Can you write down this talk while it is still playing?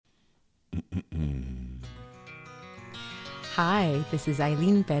Hi, this is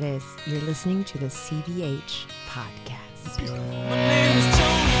Eileen Perez. You're listening to the CBH podcast. My name is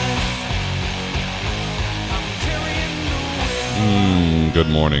Jonas. I'm carrying the weight. Good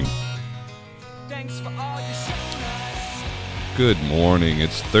morning. Thanks for all you shown us. Good morning.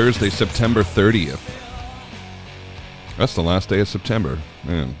 It's Thursday, September 30th. That's the last day of September.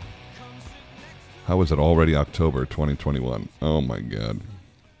 Man, how is it already October 2021? Oh my God.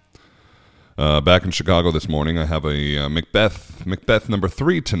 Back in Chicago this morning, I have a Macbeth number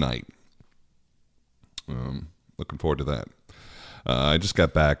 3 tonight. Looking forward to that. I just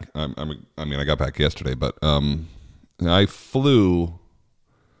got back. I got back yesterday, but I flew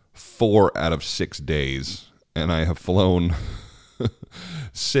 4 out of 6 days, and I have flown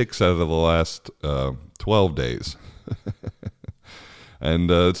 6 out of the last 12 days. And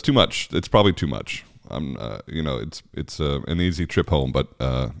it's too much. It's probably too much. It's an easy trip home, but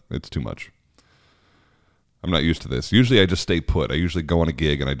it's too much. I'm not used to this. Usually I just stay put. I usually go on a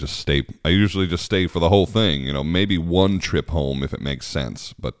gig and I usually just stay for the whole thing. Maybe one trip home if it makes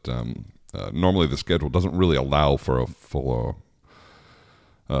sense. But normally the schedule doesn't really allow for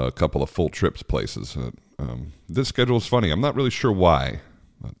a couple of full trips places. This schedule is funny. I'm not really sure why.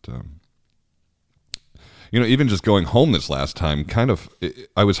 But, even just going home this last time,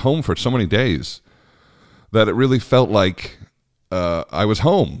 I was home for so many days that it really felt like I was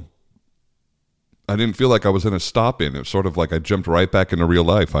home. I didn't feel like I was in a stop-in. It was sort of like I jumped right back into real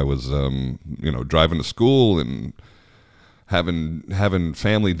life. I was, driving to school and having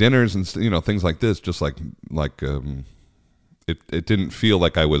family dinners and things like this. Just it didn't feel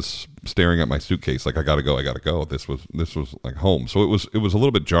like I was staring at my suitcase. Like I gotta go. This was like home. So it was a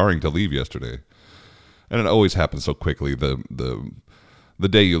little bit jarring to leave yesterday, and it always happens so quickly. The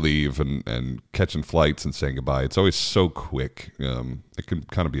day you leave and catching flights and saying goodbye. It's always so quick. It can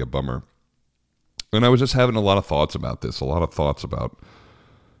kind of be a bummer. And I was just having a lot of thoughts about this, a lot of thoughts about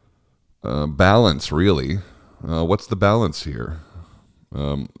balance, really. What's the balance here?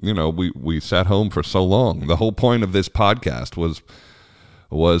 We sat home for so long. The whole point of this podcast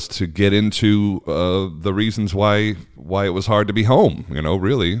was to get into the reasons why it was hard to be home,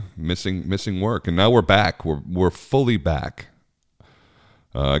 really missing work. And now we're back. We're fully back.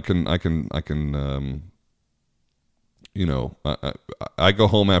 I go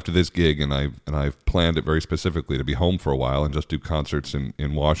home after this gig, and I've planned it very specifically to be home for a while and just do concerts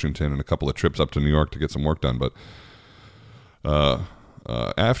in Washington and a couple of trips up to New York to get some work done. But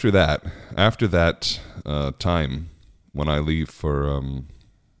after that time, when I leave for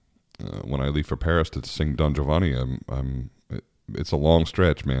Paris to sing Don Giovanni, it's a long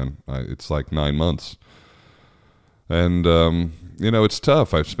stretch, man. It's like 9 months, and it's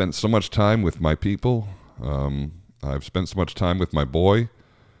tough. I've spent so much time with my people. I've spent so much time with my boy.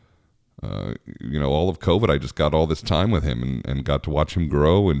 All of COVID, I just got all this time with him and got to watch him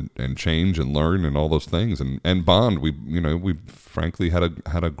grow and change and learn and all those things and bond. We frankly had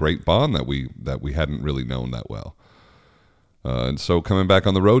a great bond that we hadn't really known that well. And so coming back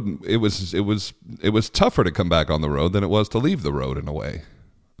on the road, it was tougher to come back on the road than it was to leave the road in a way.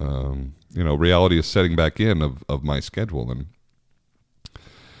 Reality is setting back in of my schedule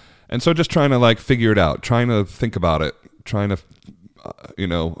and so just trying to figure it out, trying to think about it,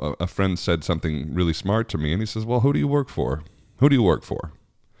 a friend said something really smart to me, and he says, well, who do you work for? Who do you work for?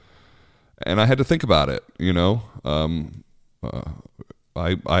 And I had to think about it,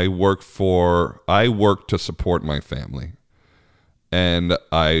 I work to support my family, and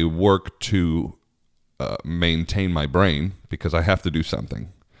I work to maintain my brain because I have to do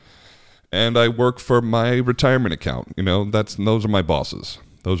something. And I work for my retirement account, those are my bosses.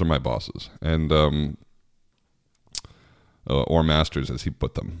 Those are my bosses, and or masters, as he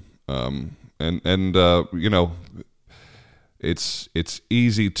put them. It's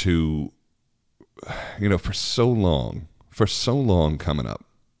easy to, for so long coming up.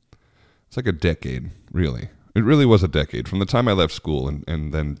 It's like a decade, really. It really was a decade from the time I left school,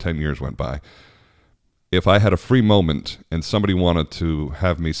 and then 10 years went by. If I had a free moment and somebody wanted to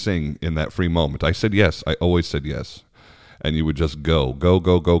have me sing in that free moment, I said yes. I always said yes. And you would just go,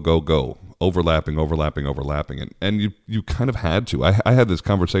 overlapping. And you kind of had to. I had this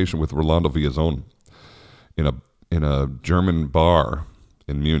conversation with Rolando Villazon in a German bar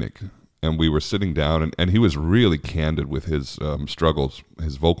in Munich. And we were sitting down, and he was really candid with his struggles,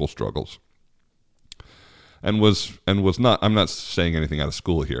 his vocal struggles. And was not, I'm not saying anything out of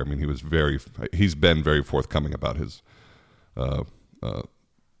school here. I mean, he's been very forthcoming about his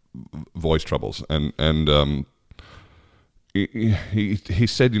voice troubles. And he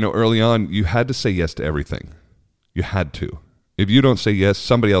said, early on, you had to say yes to everything. You had to. If you don't say yes,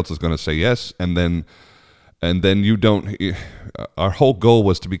 somebody else is going to say yes, and then and then you don't. Our whole goal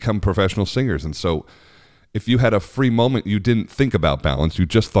was to become professional singers, and so if you had a free moment, you didn't think about balance. You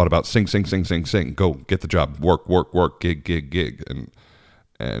just thought about sing, sing, sing, sing, sing. Go get the job, work, work, work, gig, gig, gig,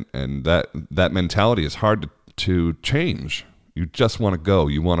 and that mentality is hard to change. You just want to go.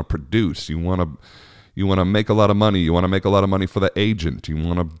 You want to produce. You want to make a lot of money. You want to make a lot of money for the agent. You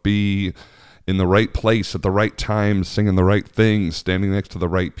want to be in the right place at the right time, singing the right things, standing next to the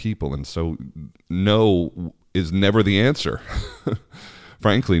right people. And so no is never the answer.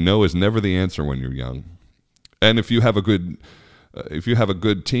 Frankly, no is never the answer when you're young. And if you have a good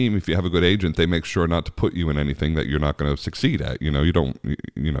team, if you have a good agent, they make sure not to put you in anything that you're not going to succeed at. You don't,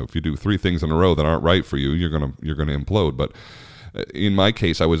 if you do 3 things in a row that aren't right for you, you're going to implode. But in my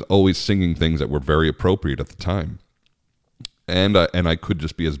case, I was always singing things that were very appropriate at the time. And I could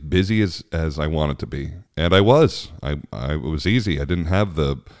just be as busy as I wanted to be. And I was. It was easy. I didn't have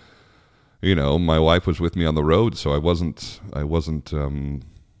the, my wife was with me on the road, so I wasn't,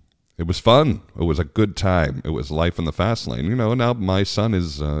 it was fun. It was a good time. It was life in the fast lane. Now my son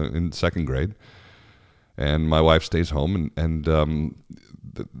is in 2nd grade, and my wife stays home, and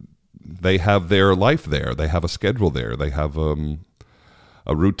they have their life there. They have a schedule there. They have a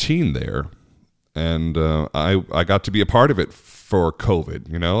routine there, and I got to be a part of it for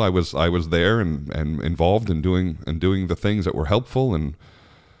COVID. I was there and involved in doing the things that were helpful, and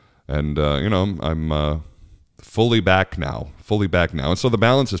I'm fully back now. And so the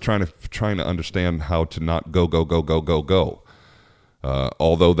balance is trying to understand how to not go.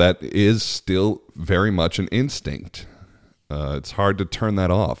 Although that is still very much an instinct. It's hard to turn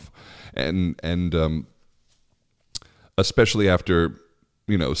that off. And especially after,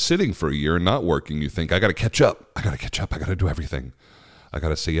 sitting for a year and not working, you think, I got to catch up. I got to do everything. I got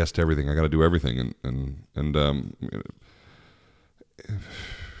to say yes to everything. I got to do everything. And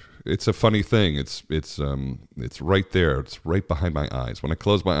it's a funny thing. It's right there. It's right behind my eyes. When I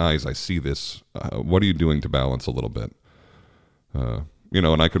close my eyes, I see this. What are you doing to balance a little bit?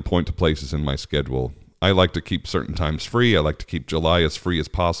 And I could point to places in my schedule. I like to keep certain times free. I like to keep July as free as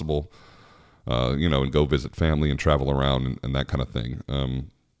possible, and go visit family and travel around and that kind of thing.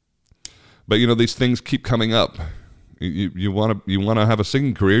 But these things keep coming up. You want to have a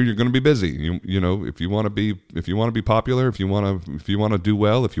singing career, you're going to be busy. If you want to be popular, if you want to do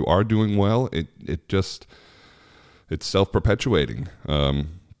well, if you are doing well, it's self-perpetuating.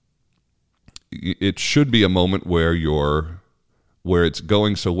 It should be a moment where it's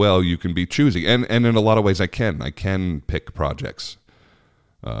going so well, you can be choosy. And in a lot of ways I can pick projects.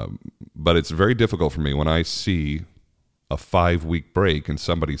 But it's very difficult for me when I see a 5-week break and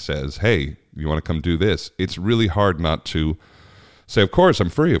somebody says, hey, you want to come do this? It's really hard not to say, of course, I'm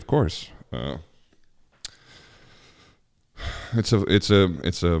free, of course. It's a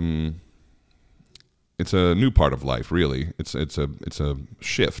new part of life, really. It's a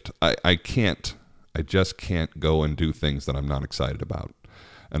shift. I just can't go and do things that I'm not excited about.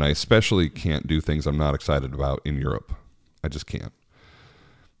 And I especially can't do things I'm not excited about in Europe. I just can't.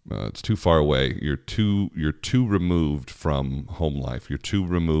 It's too far away. You're too removed from home life. You're too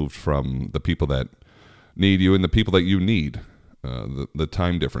removed from the people that need you and the people that you need. The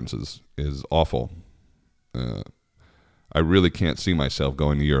time difference is awful. I really can't see myself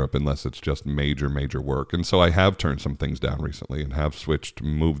going to Europe unless it's just major work. And so I have turned some things down recently and have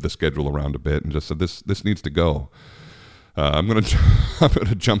moved the schedule around a bit and just said this needs to go. I'm gonna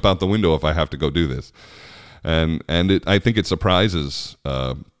jump out the window if I have to go do this. And I think it surprises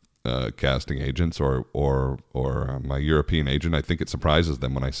casting agents or my European agent. I think it surprises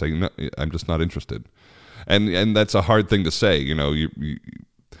them when I say, no, I'm just not interested. And that's a hard thing to say.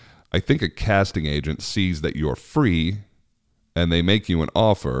 I think a casting agent sees that you're free and they make you an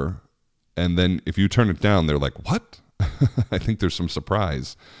offer, and then if you turn it down, they're like, what? I think there's some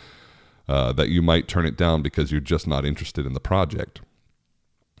surprise that you might turn it down because you're just not interested in the project.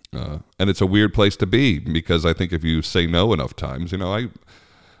 And it's a weird place to be, because I think if you say no enough times, I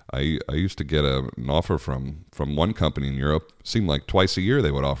used to get an offer from one company in Europe. It seemed like twice a year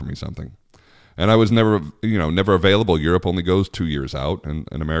they would offer me something. And I was never available. Europe only goes 2 years out, and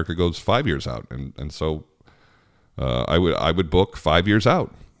America goes 5 years out. And so I would book 5 years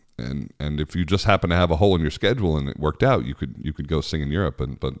out. And if you just happen to have a hole in your schedule and it worked out, you could go sing in Europe.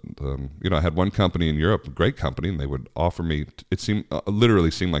 But I had one company in Europe, a great company, and they would offer me. It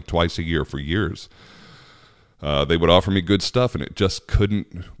literally seemed like twice a year for years. They would offer me good stuff, and it just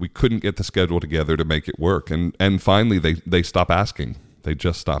we couldn't get the schedule together to make it work. And finally, they stop asking. They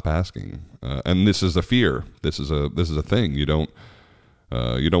just stop asking. And this is a fear. This is a thing. You don't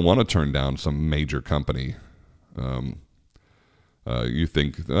want to turn down some major company. You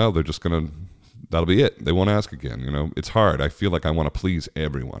think, well, they're just gonna that'll be it. They won't ask again. You know, it's hard. I feel like I want to please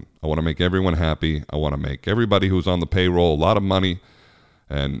everyone. I want to make everyone happy. I want to make everybody who's on the payroll a lot of money,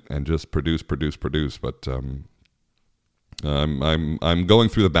 and just produce. But I'm going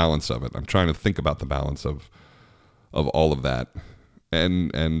through the balance of it. I'm trying to think about the balance of all of that,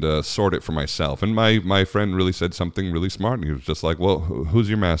 and sort it for myself. And my friend really said something really smart. And he was just like, "Well, who's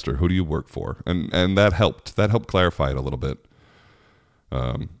your master? Who do you work for?" And that helped. That helped clarify it a little bit.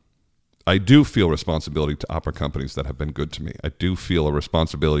 I do feel responsibility to opera companies that have been good to me. I do feel a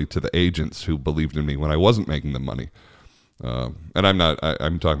responsibility to the agents who believed in me when I wasn't making them money. And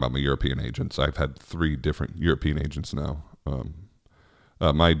I'm talking about my European agents. I've had 3 different European agents now.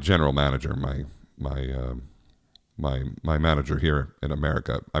 My general manager, my manager here in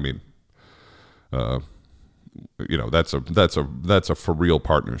America. I mean, that's a for real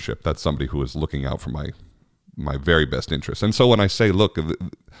partnership. That's somebody who is looking out for my very best interest. And so when I say, look,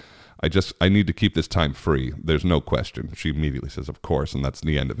 I need to keep this time free, there's no question. She immediately says, of course, and that's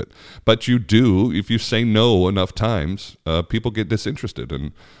the end of it. But you do, if you say no enough times, people get disinterested,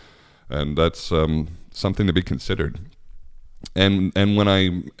 and that's something to be considered. And when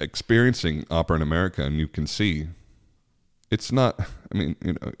I'm experiencing opera in America, and you can see, it's not, I mean,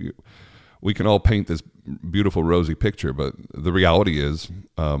 we can all paint this beautiful rosy picture, but the reality is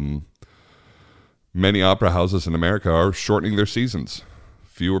many opera houses in America are shortening their seasons.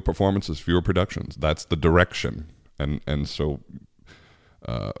 Fewer performances, fewer productions. That's the direction. And so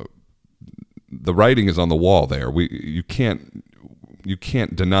the writing is on the wall there. You can't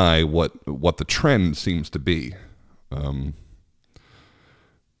deny what the trend seems to be.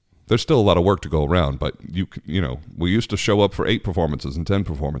 There's still a lot of work to go around, but we used to show up for 8 performances and 10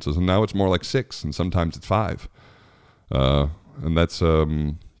 performances, and now it's more like 6, and sometimes it's 5. And that's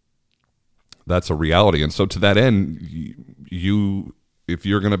a reality. And so to that end, if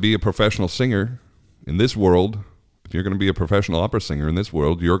you're going to be a professional singer in this world, if you're going to be a professional opera singer in this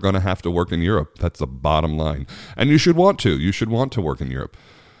world, you're going to have to work in Europe. That's the bottom line. And you should want to. You should want to work in Europe.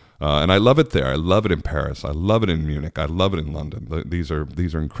 And I love it there. I love it in Paris. I love it in Munich. I love it in London. These are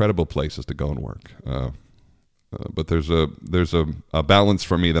incredible places to go and work. But there's a balance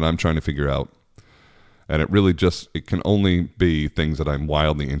for me that I'm trying to figure out. And it can only be things that I'm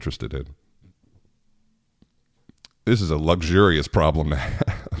wildly interested in. This is a luxurious problem to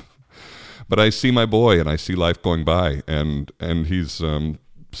have. But I see my boy, and I see life going by, and he's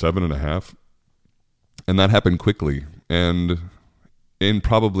 7.5, and that happened quickly. And in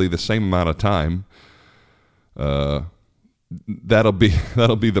probably the same amount of time, that'll be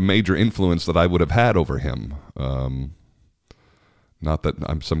the major influence that I would have had over him. Not that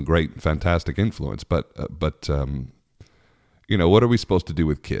I'm some great, fantastic influence, but what are we supposed to do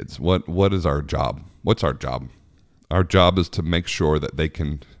with kids? What is our job? What's our job? Our job is to make sure that they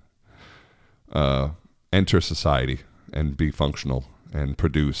can enter society and be functional and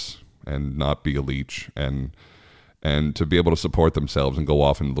produce and not be a leech and to be able to support themselves and go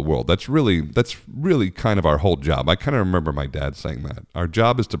off into the world. That's really kind of our whole job. I kind of remember my dad saying that. Our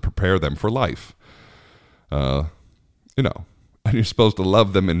job is to prepare them for life. And you're supposed to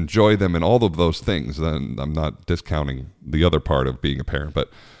love them, enjoy them, and all of those things. And I'm not discounting the other part of being a parent, but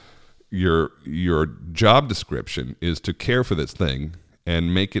your job description is to care for this thing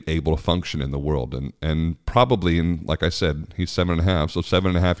and make it able to function in the world. And probably like I said, he's 7.5, so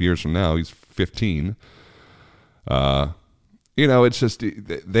 7.5 years from now, he's 15. It's just,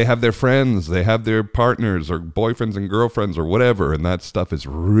 they have their friends, they have their partners or boyfriends and girlfriends or whatever, and that stuff is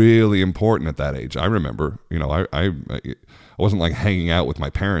really important at that age. I remember, I wasn't like hanging out with my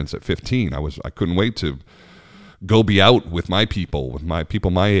parents at 15. I couldn't wait to go be out with my people my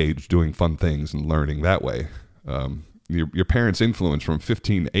age, doing fun things and learning that way. Your parents' influence from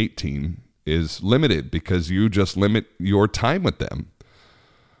 15 to 18 is limited because you just limit your time with them.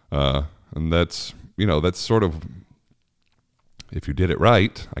 And that's sort of, if you did it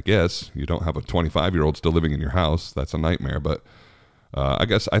right, I guess. You don't have a 25-year-old still living in your house. That's a nightmare. But I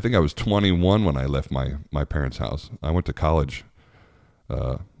think I was 21 when I left my parents' house. I went to college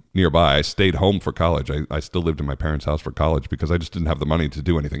nearby. I stayed home for college. I still lived in my parents' house for college because I just didn't have the money to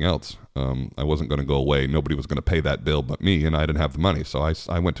do anything else. I wasn't going to go away. Nobody was going to pay that bill but me, and I didn't have the money. So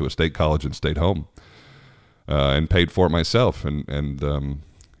I went to a state college and stayed home and paid for it myself. And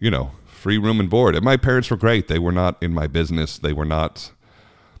free room and board. And my parents were great. They were not in my business. They were not,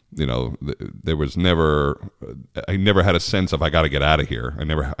 there was never, I never had a sense of I got to get out of here.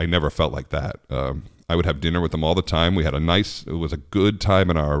 I never felt like that. I would have dinner with them all the time. We had it was a good time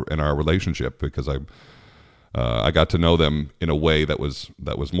in our relationship because I got to know them in a way that was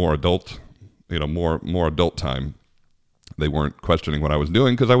more adult, more adult time They weren't questioning what I was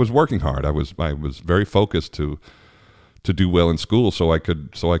doing because I was working hard. I was very focused to do well in school so I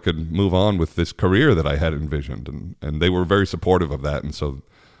could move on with this career that I had envisioned, and they were very supportive of that, and so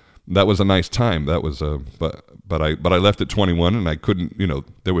that was a nice time. That was but I left at 21, and I couldn't,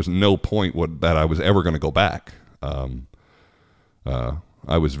 there was no point that I was ever going to go back.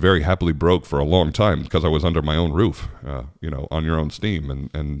 I was very happily broke for a long time because I was under my own roof, on your own steam,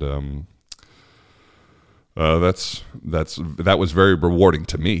 and that was very rewarding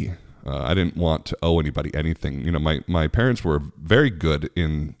to me. I didn't want to owe anybody anything. My parents were very good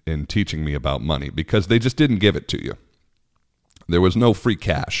in teaching me about money because they just didn't give it to you. There was no free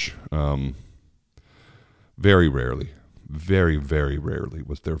cash. Very rarely, very, very rarely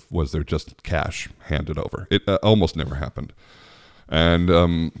was there just cash handed over. It almost never happened.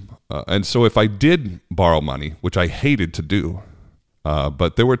 And so if I did borrow money, which I hated to do,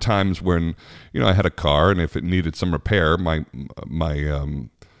 but there were times when, I had a car, and if it needed some repair, I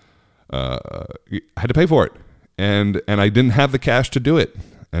had to pay for it, and I didn't have the cash to do it,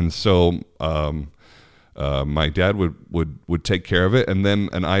 and so my dad would take care of it, and then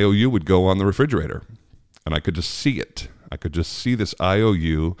an IOU would go on the refrigerator, and I could just see it. I could just see this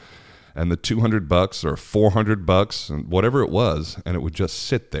IOU and the $200 or $400 and whatever it was, and it would just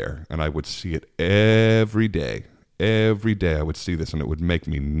sit there, and I would see it every day. Every day I would see this, and it would make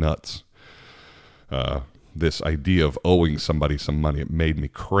me nuts. This idea of owing somebody some money, it made me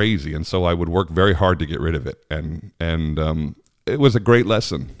crazy, and so I would work very hard to get rid of it. And it was a great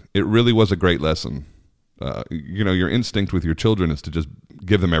lesson. It really was a great lesson. Your instinct with your children is to just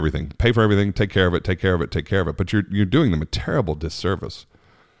give them everything, pay for everything, take care of it, take care of it, take care of it. But you're doing them a terrible disservice.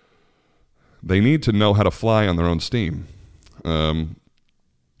 They need to know how to fly on their own steam.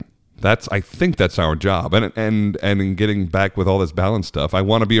 I think that's our job. And in getting back with all this balance stuff, I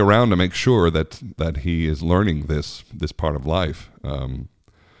want to be around to make sure that he is learning this part of life.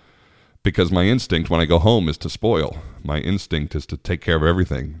 Because my instinct when I go home is to spoil. My instinct is to take care of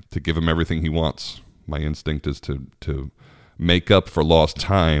everything, to give him everything he wants. My instinct is to make up for lost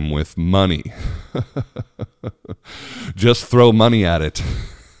time with money. Just throw money at it.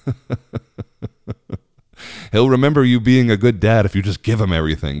 He'll remember you being a good dad if you just give him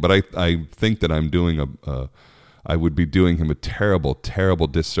everything. But I think that I would be doing him a terrible, terrible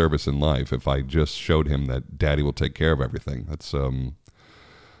disservice in life if I just showed him that daddy will take care of everything. That's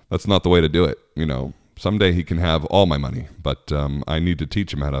not the way to do it. Someday he can have all my money, but I need to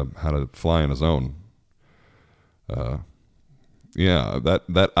teach him how to fly on his own.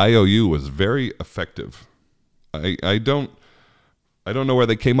 That IOU was very effective. I don't know where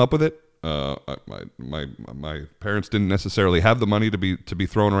they came up with it. My parents didn't necessarily have the money to be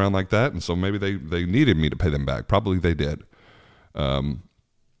thrown around like that, and so maybe they needed me to pay them back. Probably they did, and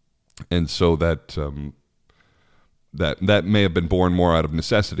so that may have been born more out of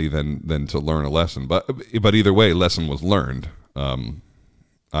necessity than to learn a lesson. But either way, lesson was learned.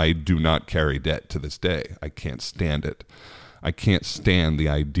 I do not carry debt to this day. I can't stand it. I can't stand the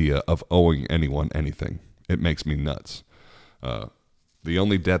idea of owing anyone anything. It makes me nuts. The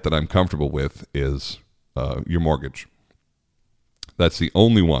only debt that I'm comfortable with is your mortgage. That's the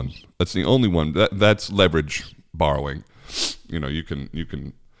only one. That's the only one. That's leverage borrowing. You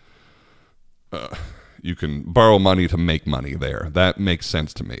can borrow money to make money there. That makes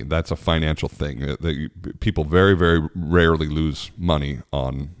sense to me. That's a financial thing. People very, very rarely lose money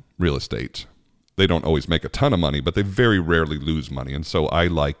on real estate. They don't always make a ton of money, but they very rarely lose money. And so I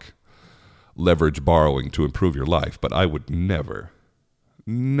like leverage borrowing to improve your life, but I would never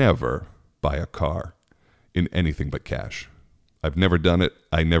buy a car in anything but cash. I've never done it.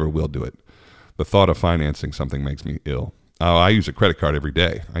 I never will do it. The thought of financing something makes me ill. I use a credit card every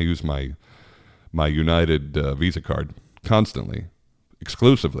day. I use my United Visa card constantly,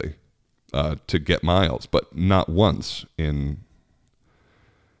 exclusively, to get miles, but not once in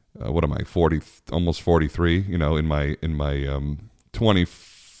what am I, 40, almost 43? In my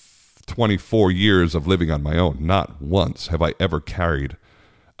 24 years of living on my own, not once have I ever carried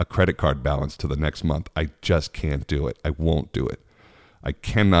a credit card balance to the next month. I just can't do it. I won't do it. I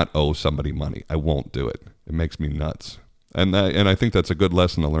cannot owe somebody money. I won't do it. It makes me nuts. And I think that's a good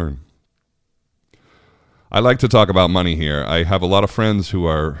lesson to learn. I like to talk about money here. I have a lot of friends who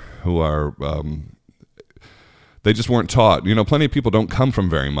are they just weren't taught. Plenty of people don't come from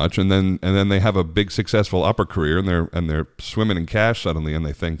very much, and then they have a big successful upper career, and they're swimming in cash suddenly, and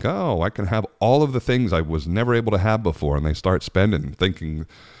they think, oh, I can have all of the things I was never able to have before, and they start spending, thinking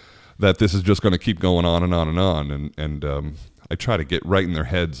that this is just going to keep going on and on and on, and I try to get right in their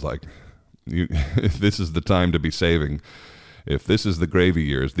heads, like, this is the time to be saving. If this is the gravy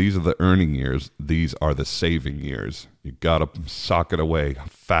years, these are the earning years, these are the saving years. You got to sock it away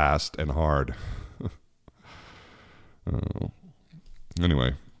fast and hard.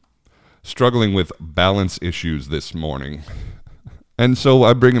 Anyway, struggling with balance issues this morning. And so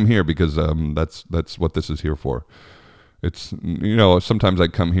I bring him here because that's what this is here for. It's, sometimes I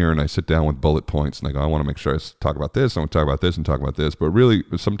come here and I sit down with bullet points and I go, I want to make sure I talk about this, I want to talk about this and talk about this. But really,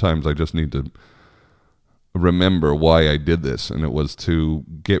 sometimes I just need to remember why I did this. And it was to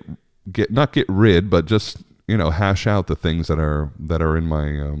not get rid, but just, hash out the things that are in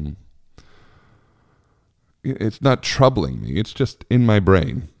my, it's not troubling me. It's just in my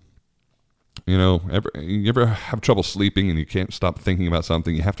brain. You ever have trouble sleeping and you can't stop thinking about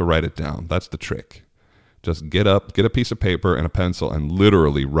something? You have to write it down. That's the trick. Just get up, get a piece of paper and a pencil and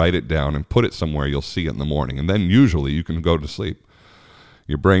literally write it down and put it somewhere you'll see it in the morning. And then usually you can go to sleep.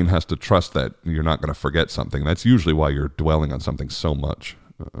 Your brain has to trust that you're not going to forget something. That's usually why you're dwelling on something so much.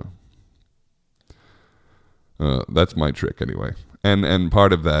 That's my trick anyway. And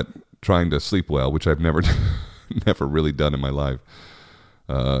part of that, trying to sleep well, which I've never really done in my life,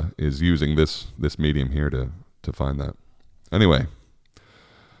 is using this medium here to find that. Anyway,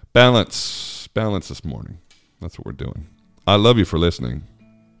 balance this morning. That's what we're doing. I love you for listening.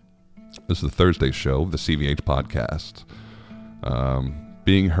 This is the Thursday show of the CVH podcast,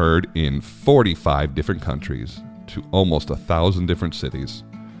 being heard in 45 different countries to almost 1,000 different cities.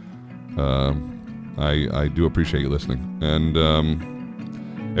 I do appreciate you listening. And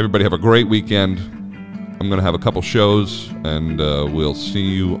everybody have a great weekend. I'm going to have a couple shows, and we'll see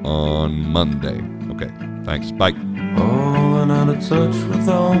you on Monday. Okay, thanks. Bye. All and out of touch with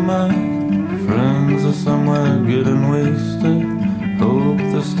all my friends are somewhere getting wasted. Hope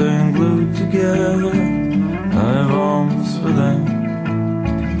they're staying glued together. I have arms for them.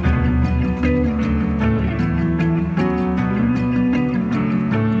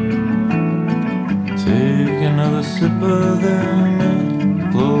 Take another sip of them.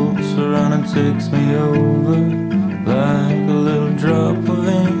 It floats around and takes me over like a little drop of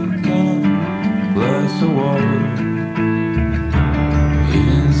ink in a glass of water.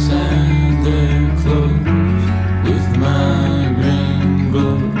 Inside their clothes with my green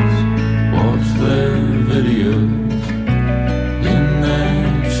gloves, watch their videos in their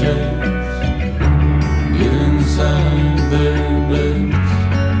chairs. Get inside their beds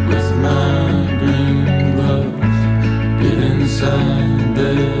with my green gloves. Get inside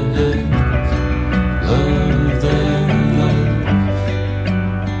their heads, love their lives.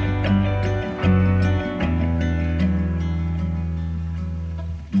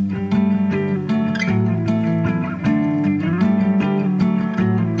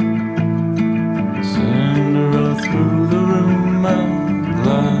 Cinderella through the room, I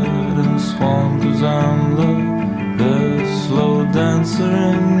glide and swan 'cause I'm the best slow dancer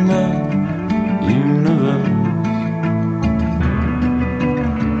in the universe.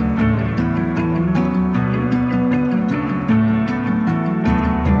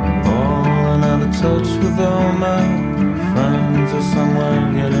 Touch with all my